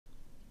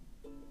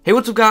Hey,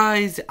 what's up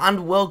guys,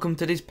 and welcome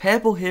to this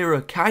purple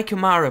hero Kei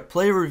Kamara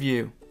player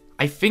review.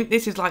 I think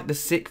this is like the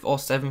 6th or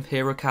 7th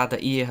hero card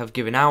that EA have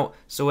given out,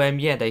 so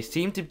yeah, they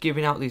seem to be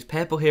giving out these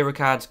purple hero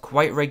cards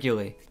quite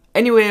regularly.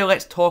 Anyway,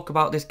 let's talk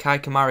about this Kei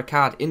Kamara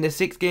card. In the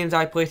 6 games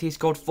I played, he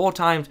scored 4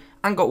 times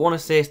and got 1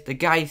 assist. The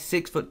guy is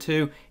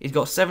 6'2", he's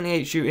got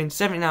 78 shooting,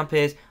 79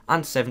 pace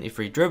and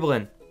 73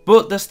 dribbling.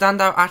 But the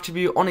standout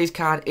attribute on his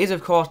card is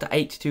of course the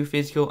 82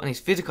 physical, and his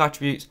physical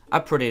attributes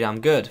are pretty damn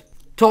good.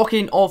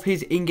 Talking of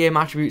his in-game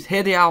attributes,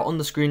 here they are on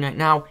the screen right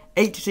now.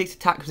 86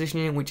 attack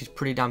positioning, which is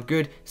pretty damn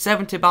good.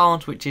 70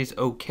 balance, which is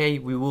okay.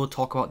 We will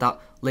talk about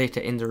that later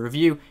in the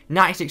review.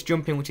 96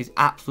 jumping, which is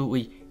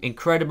absolutely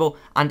incredible.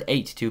 And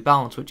 82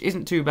 balance, which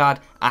isn't too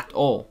bad at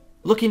all.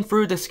 Looking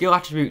through the skill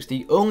attributes,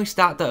 the only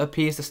stat that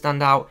appears to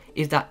stand out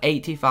is that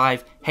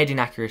 85 heading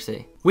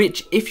accuracy,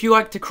 which, if you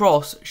like to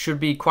cross,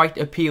 should be quite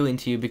appealing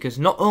to you, because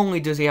not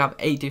only does he have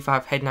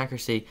 85 heading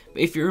accuracy,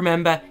 but if you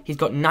remember, he's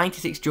got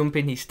 96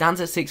 jumping, he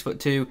stands at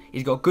 6'2",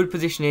 he's got good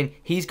positioning,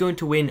 he's going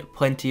to win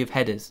plenty of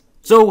headers.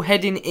 So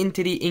heading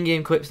into the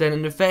in-game clips then,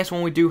 and the first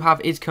one we do have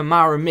is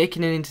Kamara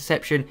making an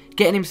interception,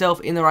 getting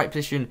himself in the right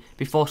position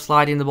before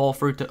sliding the ball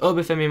through to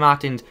Obafemi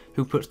Martins,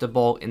 who puts the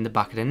ball in the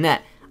back of the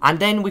net. And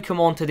then we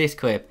come on to this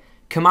clip.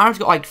 Kamara's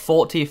got like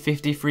 40 or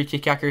 50 free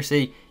kick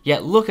accuracy,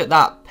 yet look at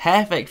that,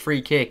 perfect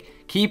free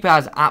kick. Keeper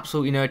has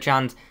absolutely no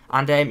chance,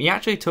 and he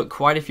actually took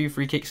quite a few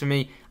free kicks from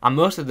me, and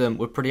most of them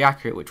were pretty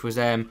accurate, which was,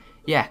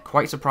 yeah,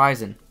 quite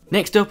surprising.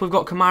 Next up, we've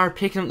got Kamara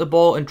picking up the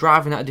ball and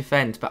driving out a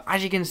defence, but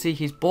as you can see,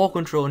 his ball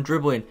control and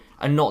dribbling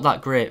are not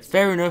that great.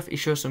 Fair enough, he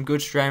shows some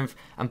good strength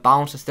and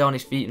balance to stay on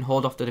his feet and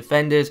hold off the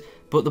defenders,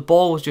 but the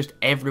ball was just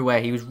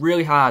everywhere. He was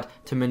really hard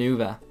to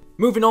manoeuvre.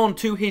 Moving on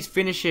to his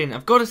finishing,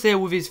 I've got to say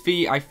with his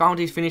feet, I found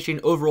his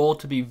finishing overall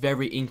to be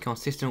very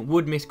inconsistent,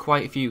 would miss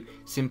quite a few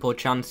simple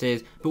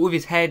chances, but with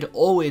his head,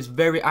 always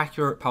very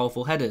accurate,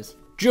 powerful headers.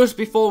 Just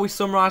before we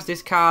summarise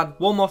this card,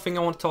 one more thing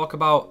I want to talk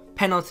about,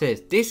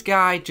 penalties. This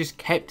guy just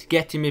kept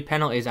getting me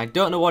penalties. I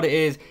don't know what it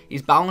is.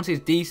 His balance is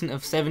decent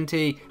of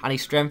 70 and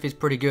his strength is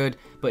pretty good,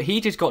 but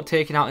he just got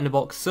taken out in the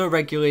box so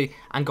regularly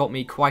and got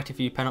me quite a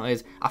few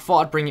penalties. I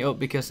thought I'd bring it up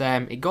because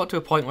it got to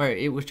a point where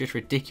it was just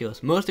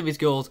ridiculous. Most of his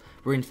goals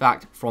were in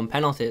fact from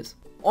penalties.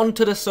 On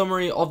to the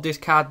summary of this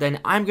card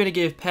then, I'm going to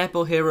give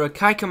purple hero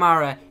Kei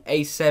Kamara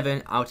a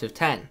 7 out of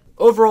 10.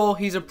 Overall,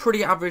 he's a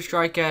pretty average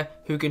striker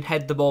who can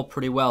head the ball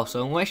pretty well,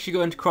 so unless you're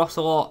going to cross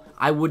a lot,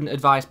 I wouldn't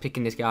advise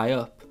picking this guy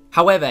up.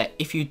 However,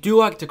 if you do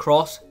like to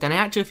cross, then I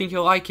actually think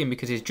you'll like him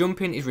because his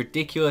jumping is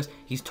ridiculous,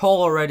 he's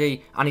tall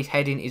already, and his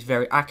heading is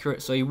very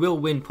accurate, so he will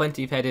win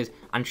plenty of headers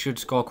and should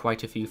score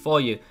quite a few for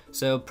you.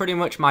 So pretty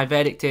much my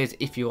verdict is,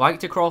 if you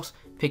like to cross,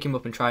 pick him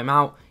up and try him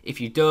out.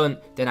 If you don't,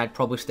 then I'd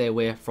probably stay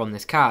away from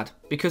this card,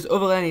 because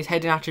other than his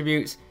heading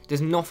attributes,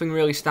 there's nothing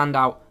really stand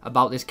out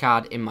about this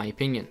card in my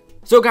opinion.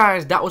 So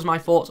guys, that was my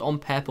thoughts on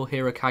purple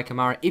hero Kei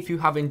Kamara. If you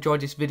have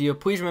enjoyed this video,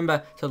 please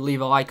remember to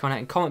leave a like on it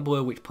and comment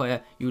below which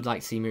player you would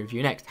like to see me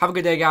review next. Have a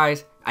good day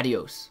guys,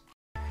 adios.